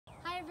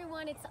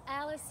everyone, it's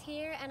Alice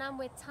here and I'm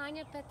with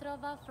Tanya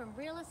Petrova from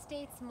Real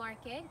Estate's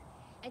Market,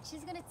 and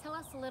she's going to tell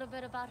us a little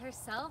bit about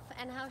herself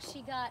and how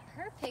she got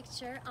her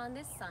picture on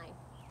this sign.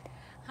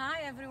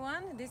 Hi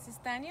everyone, this is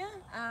Tanya.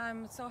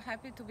 I'm so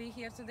happy to be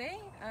here today.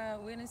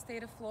 We're in the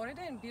state of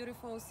Florida in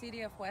beautiful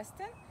city of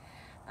Weston.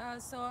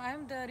 So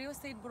I'm the real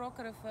estate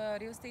broker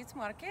of Real Estate's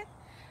Market.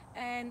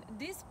 And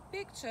this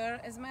picture,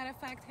 as a matter of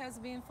fact, has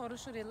been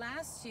photoshootted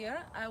last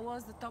year. I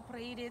was the top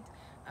rated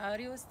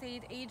real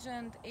estate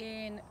agent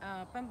in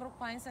Pembroke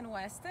Pines and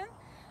Weston.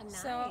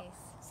 Nice.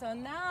 So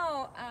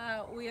now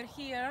we are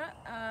here.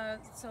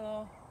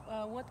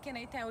 What can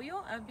I tell you?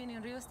 I've been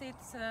in real estate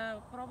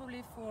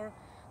probably for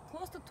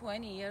close to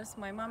 20 years.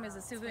 My mom is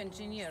a civil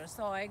engineer,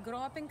 so I grew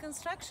up in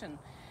construction.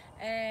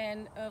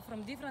 And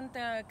from different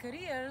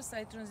careers,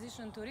 I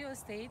transitioned to real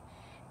estate.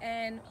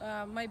 And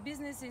my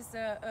business is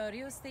a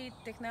real estate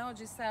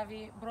technology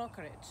savvy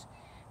brokerage.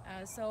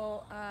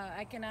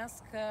 I can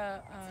ask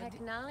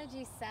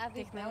technology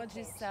savvy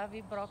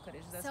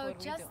brokerage. That's so what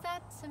we do. Just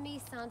that to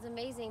me sounds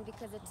amazing,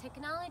 because a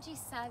technology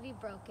savvy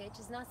brokerage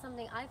is not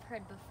something I've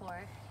heard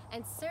before.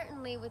 And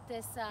certainly with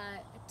this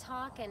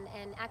talk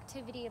and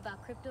activity about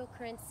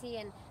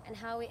cryptocurrency and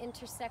how it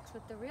intersects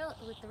with the real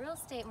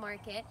estate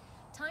market,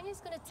 Tanya's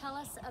going to tell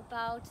us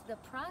about the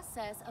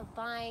process of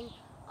buying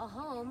a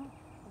home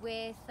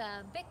with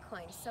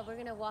Bitcoin. So we're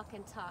going to walk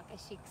and talk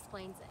as she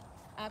explains it.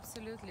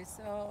 Absolutely.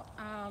 So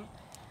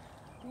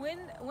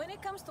when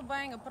it comes to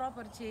buying a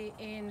property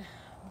in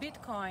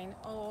Bitcoin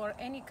or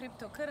any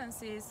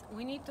cryptocurrencies,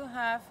 we need to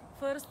have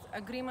first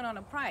agreement on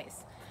a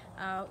price.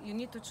 You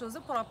need to choose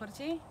a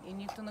property, you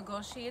need to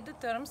negotiate the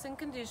terms and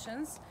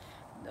conditions.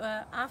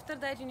 After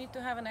that, you need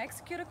to have an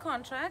executed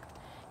contract.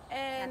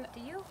 And after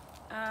you?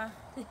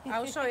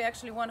 I'll show you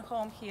actually one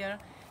home here.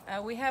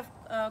 We have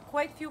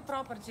quite few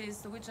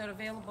properties which are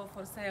available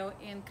for sale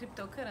in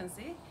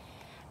cryptocurrency.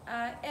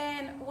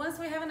 And once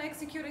we have an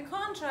executed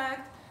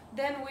contract,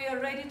 then we are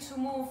ready to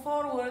move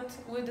forward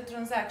with the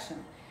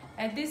transaction.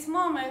 At this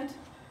moment,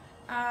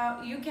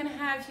 you can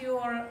have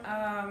your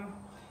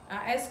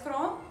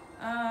escrow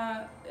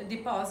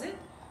deposit,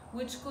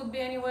 which could be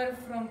anywhere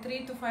from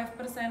 3 to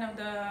 5% of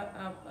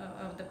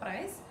the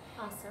price.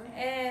 Awesome.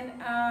 And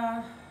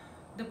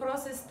the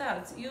process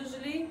starts.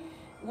 Usually,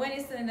 when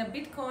it's in a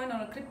Bitcoin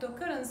or a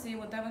cryptocurrency,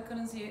 whatever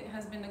currency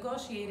has been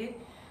negotiated,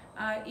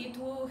 it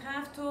will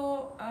have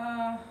to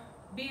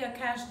be a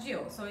cash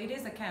deal. So it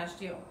is a cash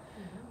deal.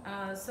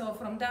 Mm-hmm. So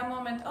from that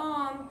moment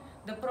on,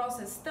 the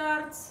process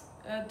starts,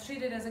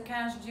 treated as a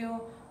cash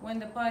deal when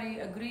the party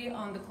agree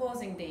on the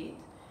closing date.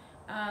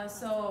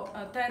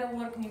 Title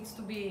work needs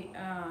to be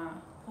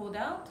pulled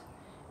out,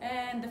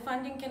 and the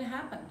funding can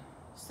happen.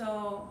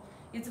 So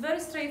it's very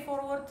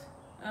straightforward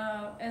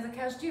as a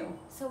cash deal.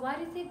 So why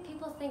do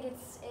people think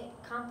it's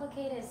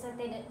complicated? Is that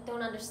they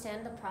don't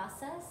understand the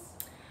process?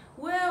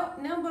 Well,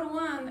 number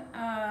one,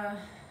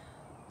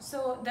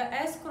 so the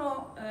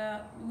escrow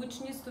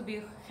which needs to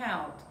be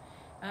held,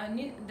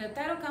 the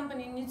title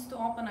company needs to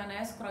open an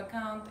escrow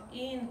account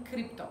in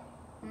crypto.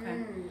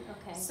 Okay.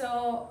 Okay.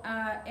 So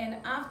and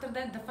after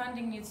that, the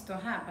funding needs to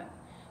happen.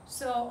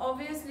 So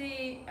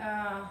obviously,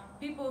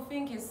 people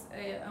think it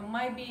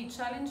might be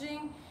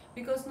challenging,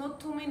 because not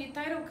too many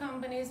title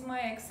companies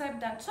might accept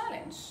that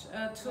challenge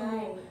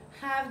to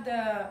have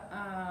the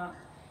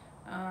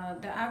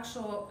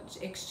actual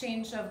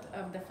exchange of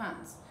the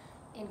funds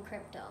in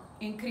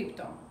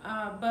crypto.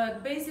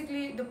 But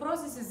basically, the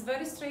process is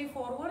very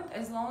straightforward.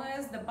 As long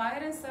as the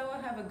buyer and seller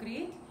have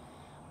agreed,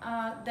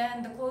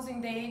 then the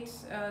closing date,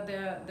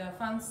 the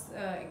funds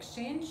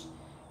exchange,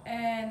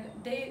 and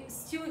they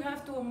still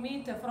have to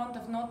meet in front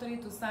of notary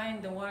to sign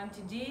the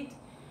warranty deed.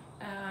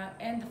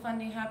 And the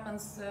funding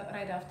happens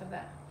right after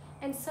that.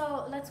 And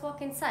so let's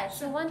walk inside.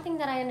 So one thing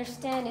that I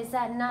understand is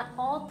that not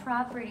all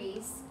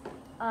properties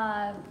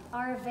are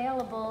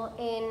available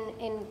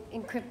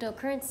in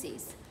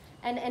cryptocurrencies.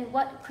 And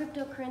what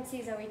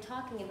cryptocurrencies are we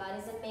talking about?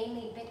 Is it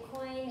mainly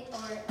Bitcoin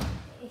or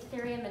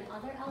Ethereum and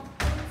other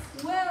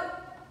altcoins? Well,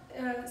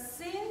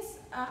 since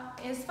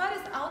as far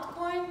as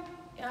altcoin,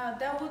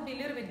 that would be a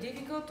little bit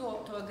difficult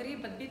to agree,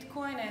 but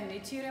Bitcoin and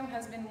Ethereum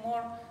has been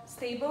more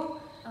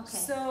stable. Okay.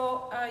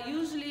 So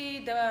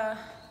usually the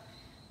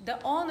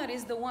owner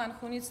is the one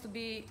who needs to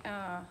be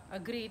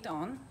agreed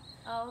on.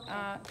 Oh,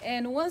 okay.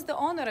 And once the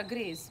owner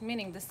agrees,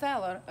 meaning the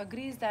seller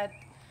agrees that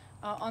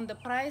on the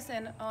price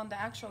and on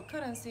the actual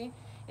currency,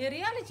 in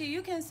reality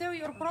you can sell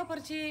your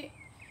property,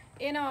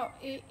 you know,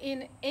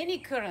 in any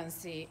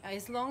currency,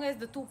 as long as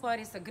the two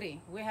parties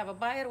agree. We have a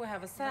buyer, we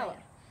have a seller.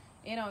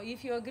 Right. You know,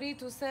 if you agree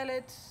to sell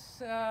it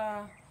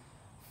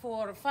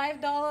for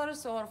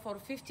 $5 or for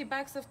 50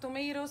 bags of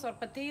tomatoes or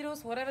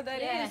potatoes, whatever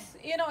that is,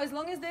 you know, as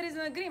long as there is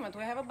an agreement,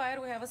 we have a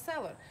buyer, we have a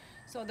seller.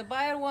 So the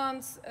buyer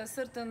wants a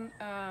certain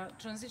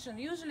transition.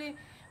 Usually,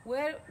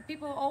 where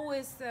people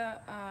always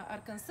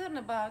are concerned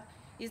about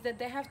is that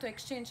they have to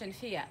exchange in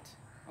fiat.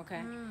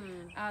 Okay.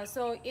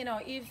 So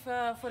if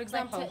for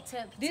example, Like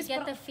to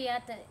get the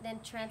fiat, then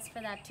transfer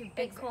that to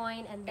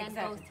Bitcoin, and then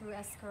go through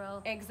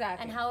escrow.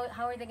 Exactly. And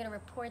how are they going to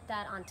report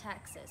that on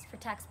taxes for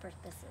tax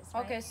purposes?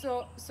 Right? Okay.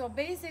 So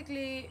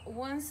basically,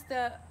 once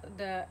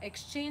the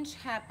exchange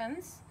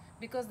happens,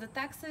 because the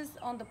taxes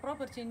on the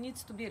property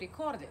needs to be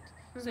recorded.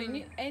 So you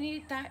need,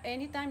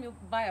 anytime you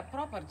buy a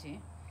property,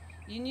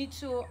 you need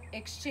to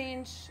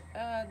exchange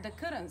the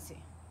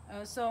currency.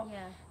 So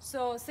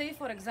say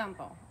for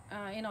example,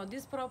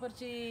 this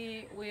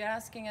property we're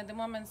asking at the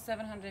moment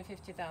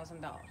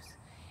 $750,000.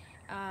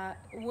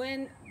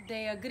 When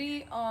they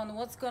agree on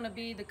what's going to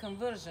be the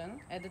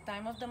conversion at the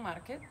time of the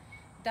market,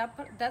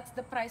 that's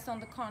the price on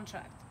the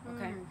contract.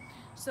 Okay.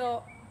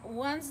 So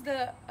once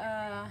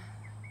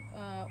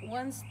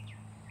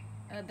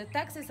the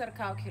taxes are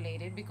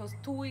calculated, because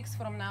 2 weeks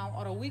from now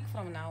or a week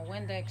from now,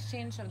 when the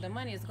exchange of the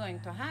money is going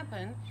to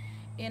happen,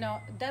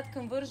 that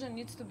conversion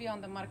needs to be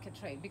on the market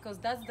rate, because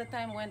that's the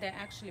time when they're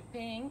actually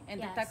paying,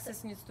 and the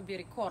taxes needs to be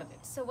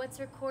recorded. So what's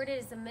recorded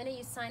is the minute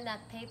you sign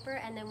that paper,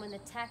 and then when the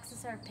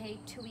taxes are paid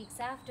 2 weeks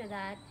after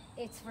that,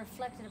 it's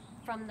reflected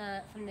from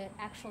the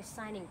actual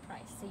signing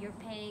price. So you're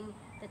paying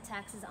the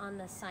taxes on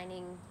the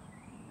signing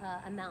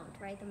amount,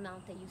 right? The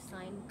amount that you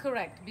sign.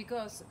 Correct,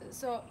 because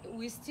so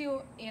we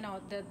still,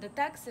 the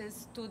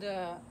taxes to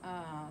the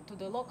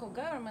local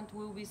government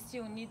will be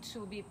still need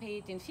to be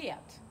paid in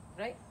fiat,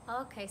 right?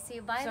 Okay, so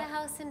you buy the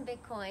house in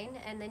Bitcoin,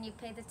 and then you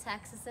pay the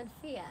taxes in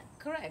fiat.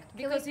 Correct.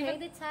 Can we pay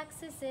the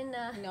taxes in?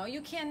 No,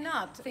 you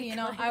cannot.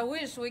 Bitcoin. I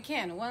wish we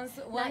can. Once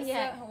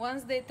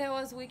they tell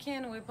us we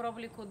can, we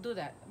probably could do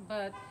that.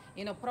 But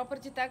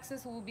property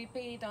taxes will be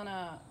paid on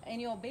an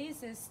annual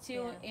basis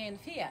still in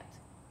fiat.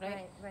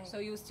 Right. So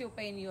you still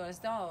pay in US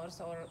dollars,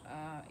 or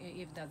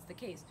if that's the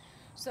case.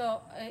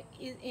 So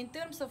in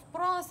terms of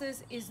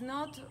process, is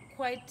not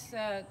quite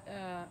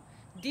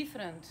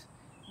different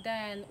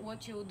than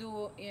what you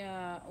do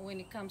when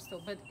it comes to.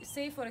 But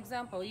say for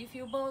example, if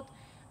you bought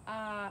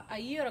a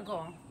year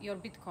ago your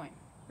Bitcoin,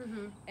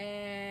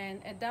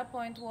 and at that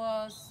point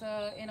was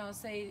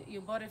say you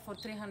bought it for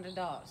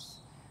 $300.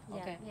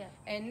 Okay. Yeah.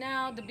 And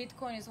now the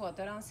Bitcoin is what,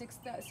 around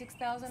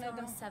 6,000 at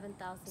the moment?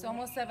 7,000. It's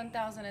almost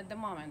 7,000 at the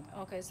moment.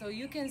 Okay, so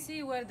you can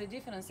see where the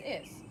difference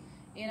is.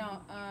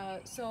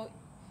 So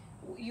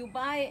you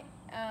buy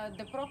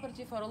the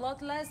property for a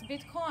lot less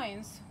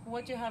Bitcoins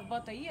what you have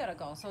bought a year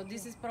ago. So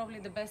this is probably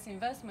the best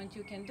investment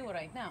you can do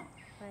right now.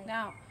 Right.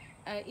 Now,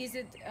 is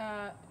it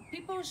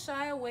people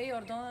shy away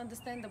or don't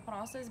understand the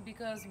process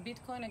because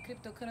Bitcoin and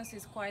cryptocurrency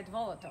is quite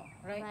volatile,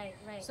 right?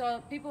 Right.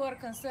 So people are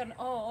concerned,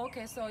 oh,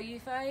 okay, so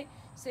if I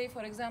say,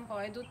 for example,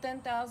 I do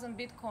 10,000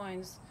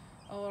 Bitcoins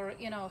or,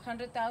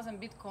 100,000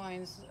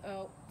 Bitcoins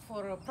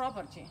for a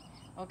property,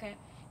 okay?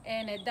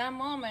 And at that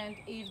moment,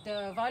 if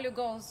the value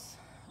goes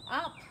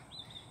up,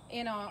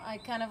 I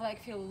kind of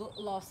like feel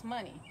lost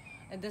money.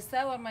 And the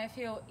seller might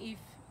feel if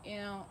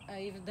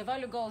the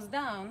value goes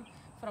down,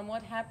 from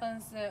what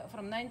happens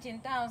from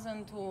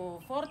 19,000 to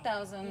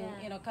 4,000,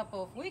 a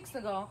couple of weeks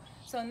ago.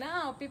 So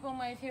now people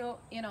might feel,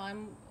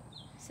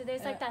 So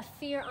there's like that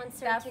fear,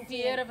 uncertainty. That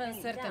fear of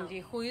uncertainty.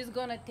 Who is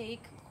going to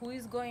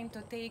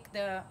take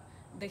the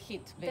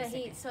hit, basically? The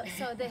heat.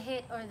 So the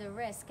hit or the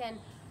risk. And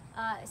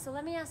so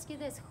let me ask you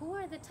this: who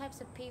are the types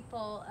of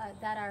people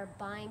that are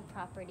buying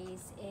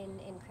properties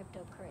in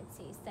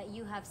cryptocurrencies that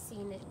you have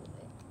seen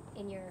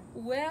in your?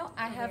 Well,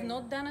 I have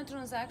not done a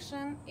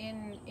transaction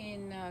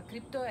in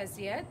crypto as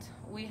yet.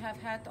 We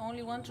have had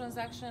only one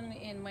transaction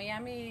in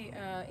Miami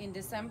in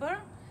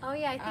December. Oh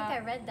yeah, I think I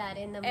read that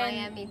in the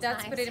Miami Times.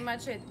 That's pretty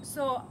much it.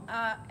 So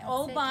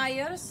all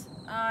buyers,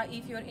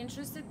 if you're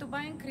interested to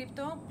buy in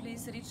crypto,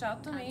 please reach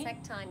out to me.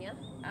 Contact Tanya.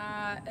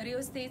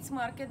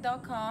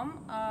 Realestatesmarket.com,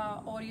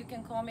 or you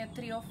can call me at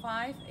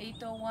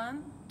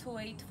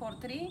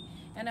 305-801-2843,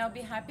 and I'll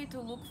be happy to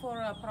look for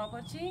a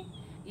property.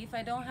 If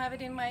I don't have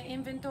it in my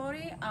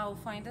inventory, I'll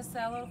find a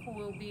seller who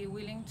will be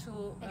willing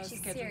to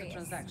schedule the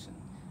transaction.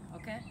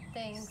 Okay?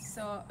 Thanks.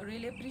 So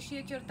really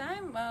appreciate your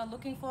time.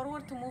 Looking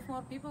forward to move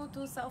more people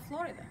to South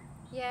Florida.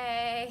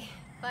 Yay.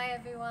 Bye,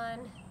 everyone.